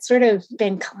missions, and it's sort of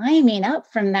been climbing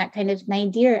up from that kind of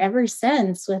nadir ever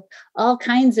since, with all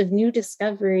kinds of new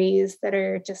discoveries that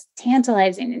are just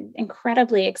tantalizing and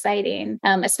incredibly exciting.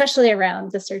 Especially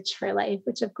around the search for life,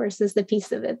 which of course is the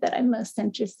piece of it that I'm most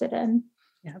interested in.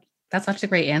 Yeah, that's such a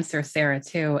great answer, Sarah,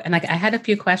 too. And like I had a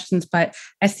few questions, but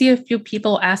I see a few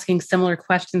people asking similar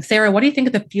questions. Sarah, what do you think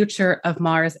of the future of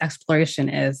Mars exploration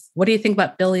is? What do you think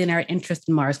about billionaire interest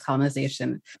in Mars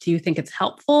colonization? Do you think it's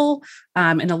helpful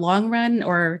in the long run,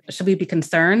 or should we be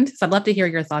concerned? So I'd love to hear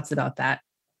your thoughts about that.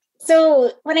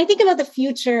 So when I think about the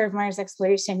future of Mars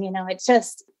exploration, it's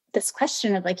just this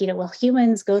question of will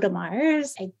humans go to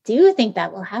Mars? I do think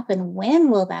that will happen. When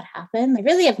will that happen? I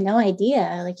really have no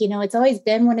idea. It's always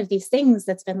been one of these things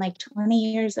that's been 20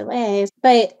 years away.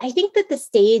 But I think that the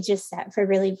stage is set for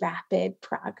really rapid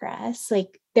progress.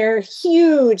 There are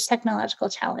huge technological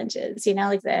challenges,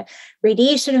 the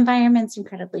radiation environment's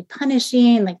incredibly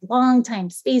punishing, long time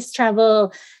space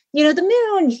travel.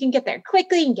 The moon, you can get there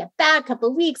quickly, you can get back a couple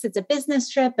of weeks. It's a business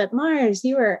trip. At Mars,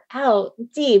 you are out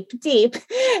deep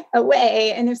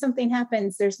away. And if something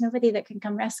happens, there's nobody that can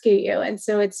come rescue you. And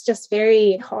so it's just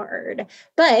very hard.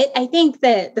 But I think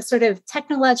that the sort of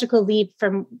technological leap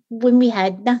from when we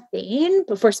had nothing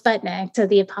before Sputnik to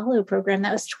the Apollo program,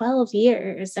 that was 12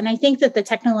 years. And I think that the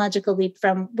technological leap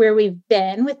from where we've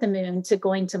been with the moon to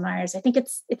going to Mars, I think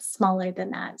it's smaller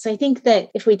than that. So I think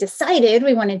that if we decided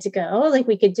we wanted to go,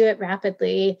 we could do it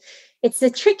rapidly. It's a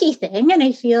tricky thing, and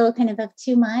I feel kind of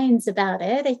two minds about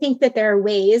it. I think that there are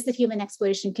ways that human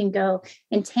exploration can go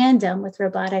in tandem with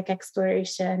robotic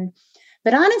exploration.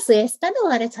 But honestly, I spend a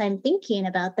lot of time thinking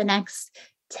about the next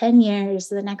 10 years,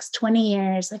 the next 20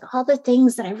 years, all the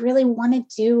things that I really want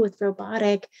to do with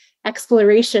robotic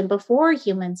exploration before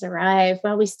humans arrive,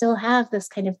 while we still have this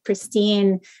kind of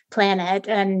pristine planet.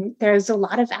 And there's a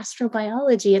lot of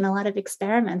astrobiology and a lot of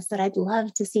experiments that I'd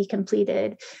love to see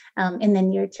completed in the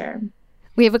near term.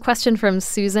 We have a question from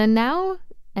Susan now,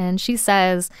 and she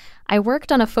says, I worked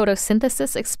on a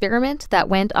photosynthesis experiment that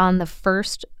went on the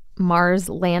first Mars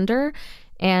lander,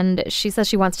 and she says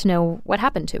she wants to know what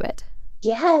happened to it.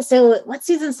 Yeah, so what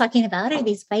Susan's talking about are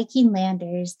these Viking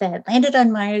landers that landed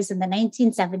on Mars in the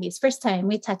 1970s. First time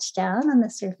we touched down on the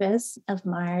surface of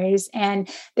Mars. And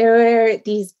there were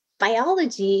these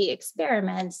biology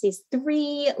experiments, these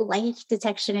 3 life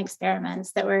detection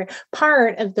experiments that were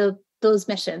part of those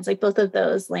missions, both of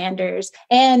those landers.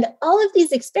 And all of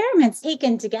these experiments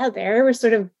taken together were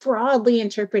sort of broadly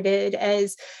interpreted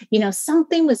as,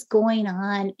 something was going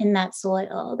on in that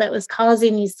soil that was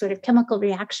causing these sort of chemical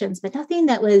reactions, but nothing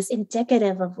that was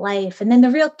indicative of life. And then the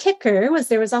real kicker was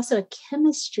there was also a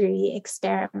chemistry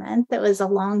experiment that was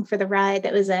along for the ride.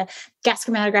 That was a gas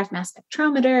chromatograph mass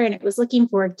spectrometer, and it was looking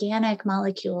for organic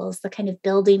molecules, the kind of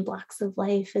building blocks of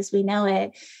life as we know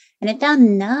it. And it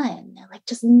found none,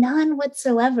 just none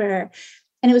whatsoever.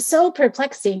 And it was so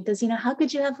perplexing because, how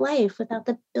could you have life without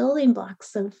the building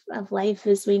blocks of life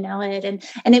as we know it?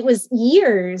 And it was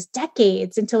years,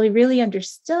 decades, until we really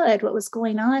understood what was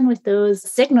going on with those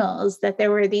signals, that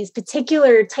there were these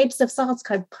particular types of salts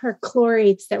called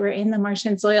perchlorates that were in the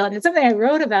Martian soil. And it's something I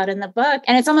wrote about in the book.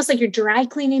 And it's almost like you're dry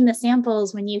cleaning the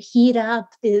samples when you heat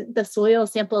up the soil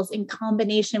samples in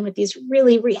combination with these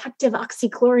really reactive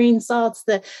oxychlorine salts.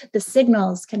 The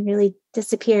signals can really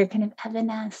disappear, kind of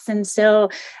evanesce. And so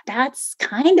that's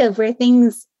kind of where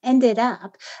things ended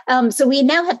up. So we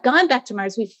now have gone back to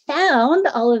Mars. We found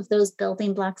all of those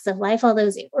building blocks of life, all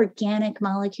those organic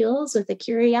molecules with the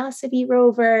Curiosity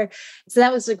rover. So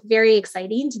that was very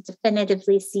exciting to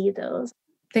definitively see those.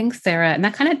 Thanks, Sarah. And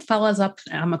that kind of follows up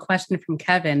a question from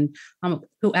Kevin,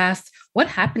 who asked, what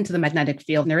happened to the magnetic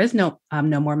field? There is no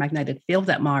more magnetic field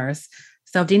at Mars.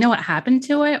 So do you know what happened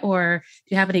to it, or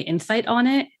do you have any insight on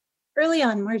it? Early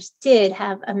on, Mars did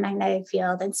have a magnetic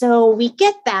field. And so we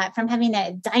get that from having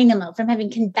a dynamo, from having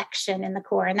convection in the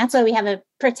core. And that's why we have a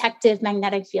protective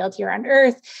magnetic field here on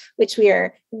Earth, which we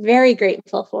are very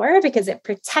grateful for because it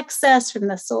protects us from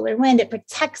the solar wind. It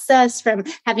protects us from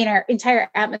having our entire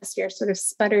atmosphere sort of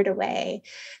sputtered away.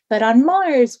 But on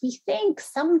Mars, we think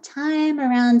sometime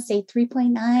around, say,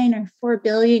 3.9 or 4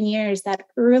 billion years, that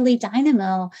early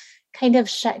dynamo kind of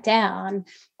shut down.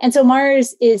 And so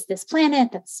Mars is this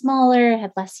planet that's smaller,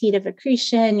 had less heat of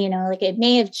accretion, like it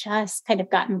may have just kind of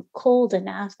gotten cold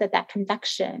enough that that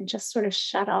convection just sort of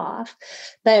shut off.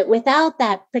 But without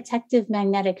that protective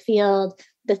magnetic field,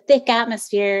 the thick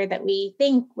atmosphere that we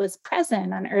think was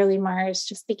present on early Mars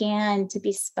just began to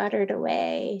be sputtered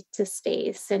away to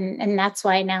space. And that's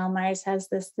why now Mars has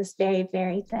this very,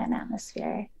 very thin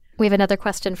atmosphere. We have another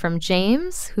question from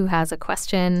James, who has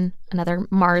another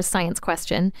Mars science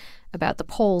question about the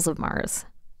poles of Mars.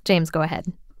 James, go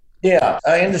ahead. Yeah,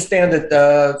 I understand that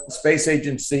the space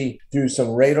agency, through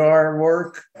some radar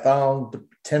work, found the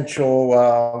potential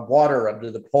water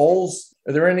under the poles.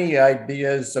 Are there any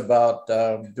ideas about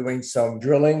doing some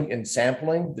drilling and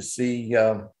sampling to see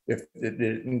if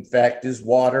it in fact is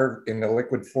water in a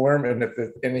liquid form and if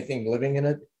there's anything living in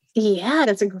it? Yeah,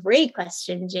 that's a great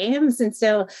question, James. And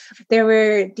so there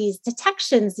were these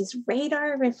detections, these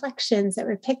radar reflections that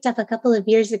were picked up a couple of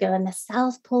years ago in the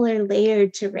South Polar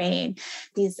layered terrain,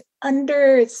 these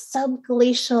under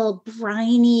subglacial,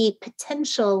 briny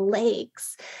potential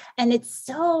lakes. And it's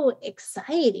so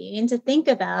exciting to think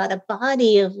about a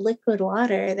body of liquid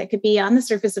water that could be on the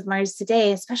surface of Mars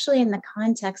today, especially in the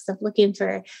context of looking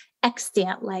for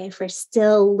extant life or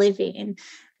still living.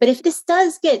 But if this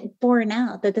does get borne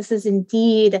out, that this is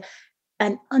indeed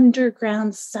an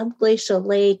underground subglacial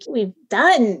lake, we've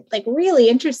done really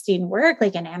interesting work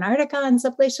like in Antarctica on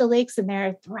subglacial lakes, and there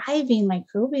are thriving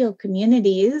microbial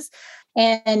communities.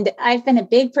 And I've been a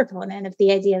big proponent of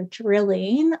the idea of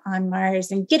drilling on Mars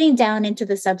and getting down into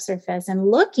the subsurface and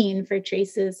looking for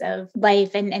traces of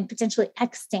life and potentially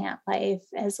extant life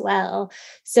as well.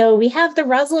 So we have the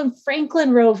Rosalind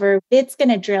Franklin rover. It's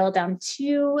going to drill down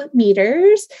 2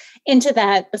 meters into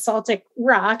that basaltic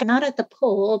rock, not at the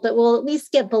pole, but we'll at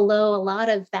least get below a lot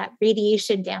of that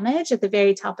radiation damage at the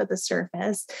very top of the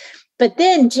surface. But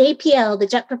then JPL, the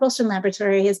Jet Propulsion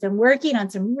Laboratory, has been working on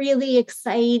some really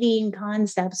exciting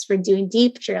concepts for doing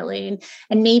deep drilling.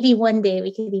 And maybe one day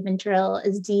we could even drill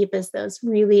as deep as those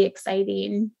really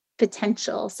exciting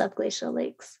potential subglacial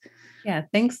lakes. Yeah,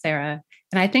 thanks, Sarah.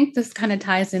 And I think this kind of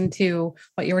ties into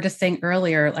what you were just saying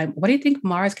earlier. Like, what do you think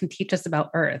Mars can teach us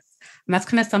about Earth? And that's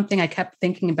kind of something I kept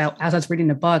thinking about as I was reading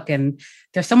the book. And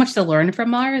there's so much to learn from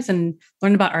Mars and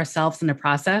learn about ourselves in the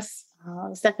process.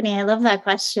 Oh, Stephanie, I love that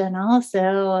question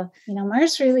also.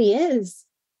 Mars really is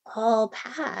all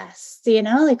past,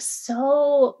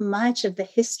 so much of the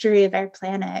history of our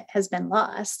planet has been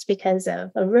lost because of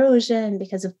erosion,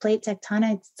 because of plate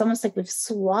tectonics. It's almost like we've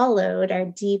swallowed our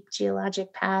deep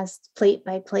geologic past plate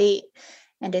by plate,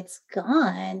 and it's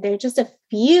gone. There are just a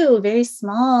few very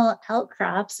small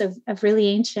outcrops of really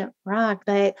ancient rock,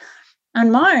 but on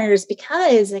Mars,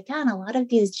 because again, a lot of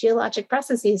these geologic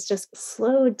processes just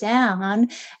slowed down,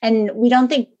 and we don't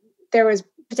think there was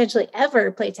potentially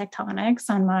ever plate tectonics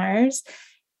on Mars.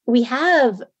 We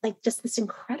have just this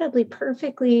incredibly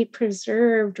perfectly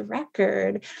preserved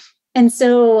record. And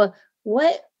so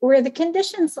what were the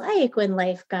conditions like when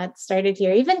life got started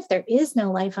here, even if there is no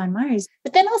life on Mars?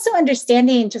 But then also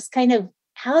understanding just kind of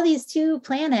how these 2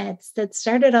 planets that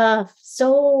started off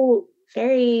so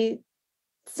very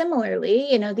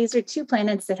similarly, these are 2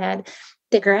 planets that had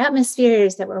thicker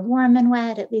atmospheres, that were warm and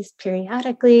wet, at least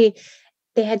periodically.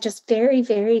 They had just very,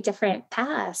 very different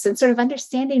paths, and sort of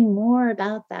understanding more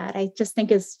about that, I just think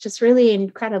is just really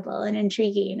incredible and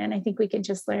intriguing. And I think we can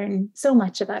just learn so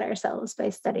much about ourselves by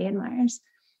studying Mars.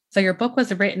 So your book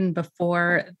was written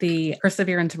before the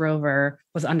Perseverance rover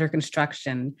was under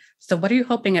construction. So what are you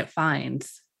hoping it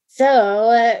finds?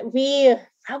 So we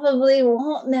probably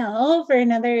won't know for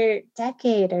another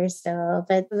decade or so.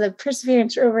 But the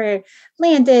Perseverance rover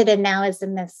landed and now is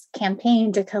in this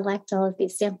campaign to collect all of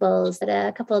these samples,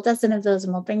 a couple of dozen of those,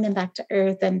 and we'll bring them back to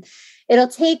Earth. And it'll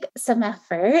take some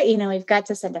effort. We've got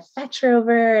to send a fetch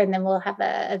rover, and then we'll have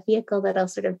a vehicle that'll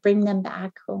sort of bring them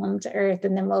back home to Earth,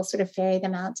 and then we'll sort of ferry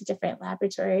them out to different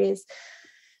laboratories.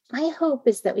 My hope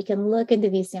is that we can look into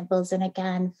these samples and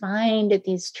again find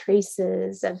these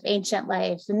traces of ancient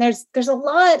life. And there's a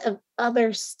lot of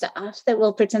other stuff that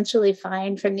we'll potentially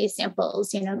find from these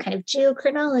samples, kind of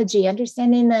geochronology,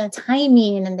 understanding the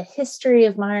timing and the history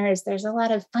of Mars. There's a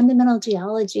lot of fundamental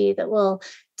geology that we'll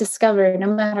discover no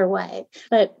matter what.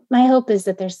 But my hope is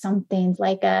that there's something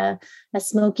like a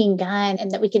smoking gun,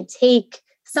 and that we can take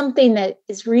something that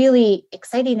is really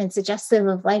exciting and suggestive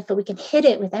of life, but we can hit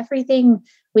it with everything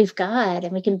we've got,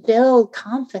 and we can build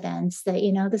confidence that,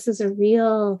 this is a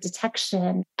real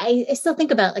detection. I still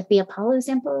think about like the Apollo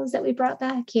samples that we brought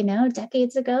back,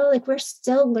 decades ago. Like, we're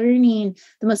still learning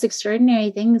the most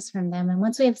extraordinary things from them. And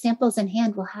once we have samples in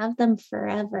hand, we'll have them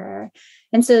forever.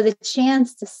 And so the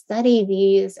chance to study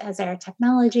these as our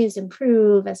technologies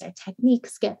improve, as our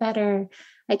techniques get better,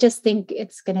 I just think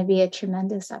it's going to be a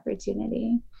tremendous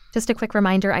opportunity. Just a quick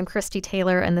reminder, I'm Christy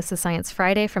Taylor, and this is Science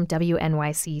Friday from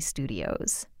WNYC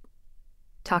Studios.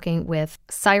 Talking with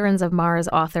Sirens of Mars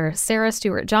author Sarah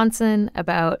Stewart-Johnson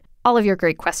about all of your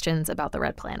great questions about the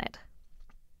Red Planet.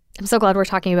 I'm so glad we're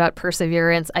talking about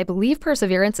Perseverance. I believe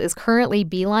Perseverance is currently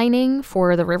beelining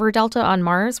for the river delta on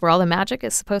Mars, where all the magic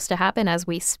is supposed to happen as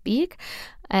we speak.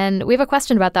 And we have a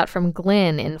question about that from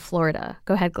Glenn in Florida.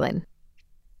 Go ahead, Glenn.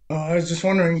 I was just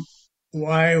wondering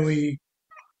why we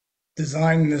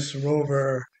designed this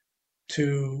rover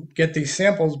to get these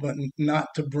samples, but not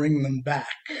to bring them back.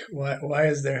 Why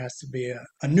is there has to be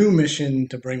a new mission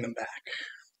to bring them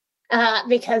back?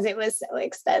 Because it was so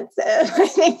expensive. I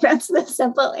think that's the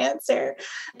simple answer.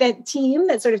 The team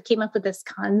that sort of came up with this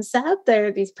concept, there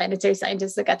are these planetary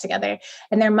scientists that got together,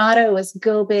 and their motto was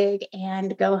go big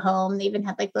and go home. They even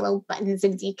had like little buttons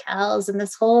and decals, and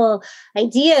this whole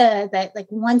idea that like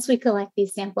once we collect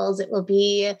these samples, it will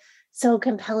be so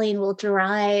compelling, will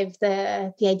drive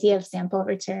the idea of sample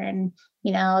return.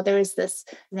 There was this,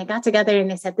 and they got together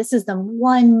and they said, this is the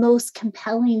one most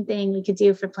compelling thing we could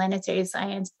do for planetary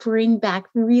science, bring back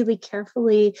really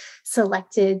carefully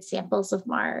selected samples of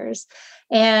Mars.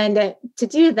 And to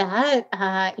do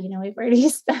that, we've already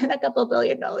spent a couple $2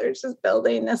 billion just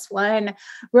building this one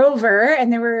rover.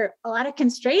 And there were a lot of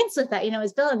constraints with that. It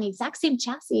was built on the exact same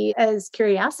chassis as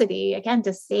Curiosity, again,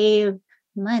 to save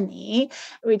money.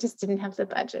 We just didn't have the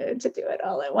budget to do it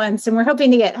all at once. And we're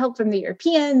hoping to get help from the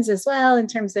Europeans as well in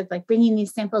terms of like bringing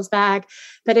these samples back.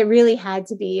 But it really had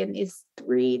to be in these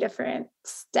 3 different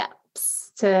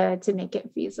steps to make it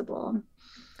feasible.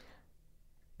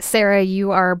 Sarah,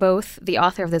 you are both the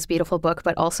author of this beautiful book,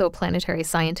 but also a planetary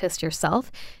scientist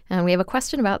yourself. And we have a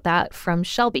question about that from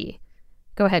Shelby.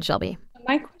 Go ahead, Shelby.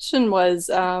 My question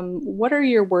was, what are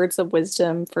your words of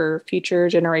wisdom for future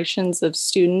generations of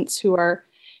students who are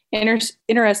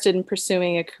interested in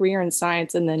pursuing a career in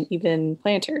science and then even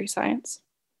planetary science?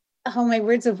 Oh, my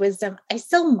words of wisdom. I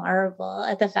still marvel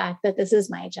at the fact that this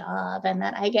is my job and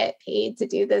that I get paid to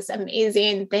do this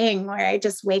amazing thing where I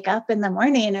just wake up in the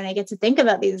morning and I get to think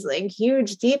about these like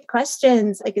huge, deep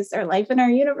questions. Like, is there life in our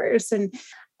universe? And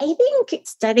I think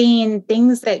studying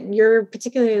things that you're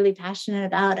particularly passionate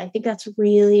about, I think that's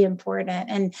really important.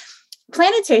 And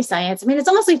planetary science, it's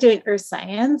almost like doing earth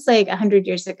science like 100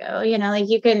 years ago, like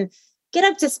you can get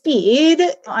up to speed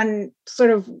on sort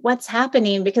of what's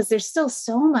happening because there's still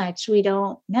so much we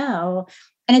don't know.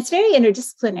 And it's very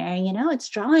interdisciplinary, it's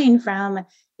drawing from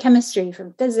chemistry,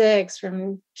 from physics,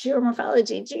 from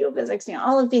geomorphology, geophysics,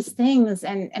 all of these things.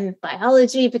 And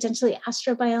biology, potentially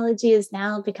astrobiology, is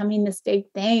now becoming this big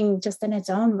thing just in its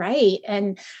own right.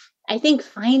 And I think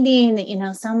finding,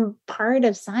 some part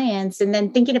of science and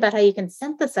then thinking about how you can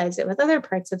synthesize it with other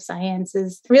parts of science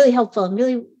is really helpful. And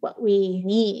really what we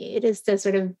need is to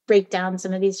sort of break down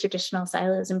some of these traditional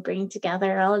silos and bring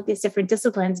together all of these different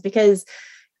disciplines, because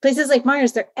places like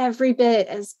Mars, they're every bit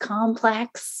as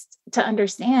complex to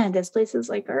understand as places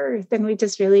like Earth. And we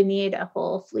just really need a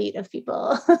whole fleet of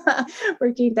people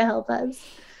working to help us.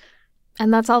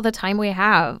 And that's all the time we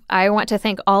have. I want to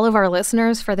thank all of our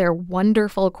listeners for their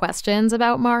wonderful questions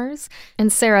about Mars.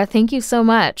 And Sarah, thank you so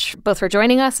much, both for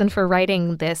joining us and for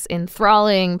writing this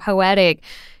enthralling, poetic,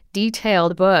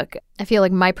 detailed book. I feel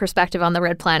like my perspective on the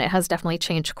Red Planet has definitely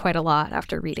changed quite a lot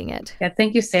after reading it. Yeah,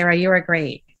 thank you, Sarah. You are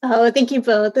great. Oh, thank you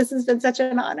both. This has been such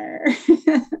an honor.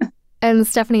 And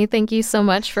Stephanie, thank you so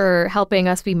much for helping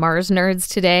us be Mars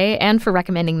nerds today and for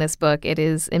recommending this book. It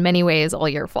is in many ways all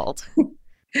your fault.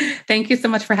 Thank you so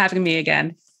much for having me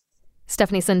again.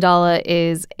 Stephanie Sandala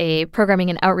is a programming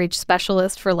and outreach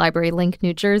specialist for Library Link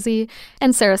New Jersey,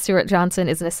 and Sarah Stewart Johnson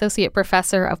is an associate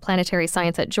professor of planetary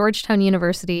science at Georgetown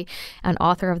University and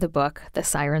author of the book, The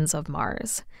Sirens of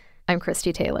Mars. I'm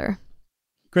Christy Taylor.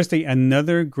 Christy,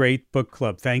 another great book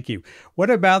club. Thank you. What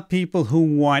about people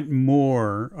who want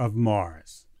more of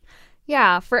Mars?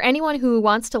 Yeah, for anyone who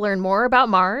wants to learn more about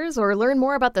Mars or learn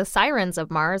more about the Sirens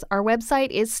of Mars, our website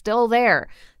is still there,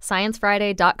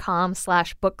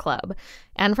 sciencefriday.com/book club.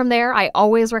 And from there, I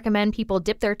always recommend people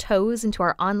dip their toes into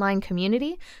our online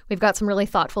community. We've got some really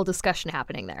thoughtful discussion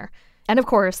happening there. And of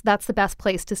course, that's the best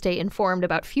place to stay informed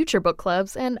about future book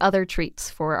clubs and other treats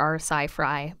for our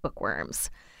sci-fi bookworms.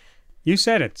 You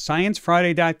said it,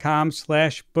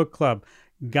 sciencefriday.com/book club.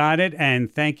 Got it,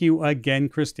 and thank you again,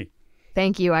 Christy.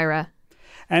 Thank you, Ira.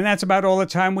 And that's about all the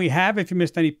time we have. If you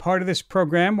missed any part of this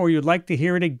program or you'd like to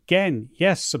hear it again,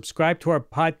 yes, subscribe to our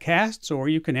podcasts, or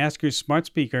you can ask your smart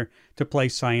speaker to play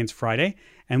Science Friday.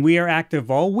 And we are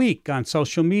active all week on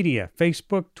social media,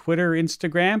 Facebook, Twitter,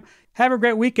 Instagram. Have a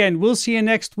great weekend. We'll see you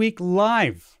next week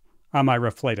live on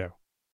Ira Flato.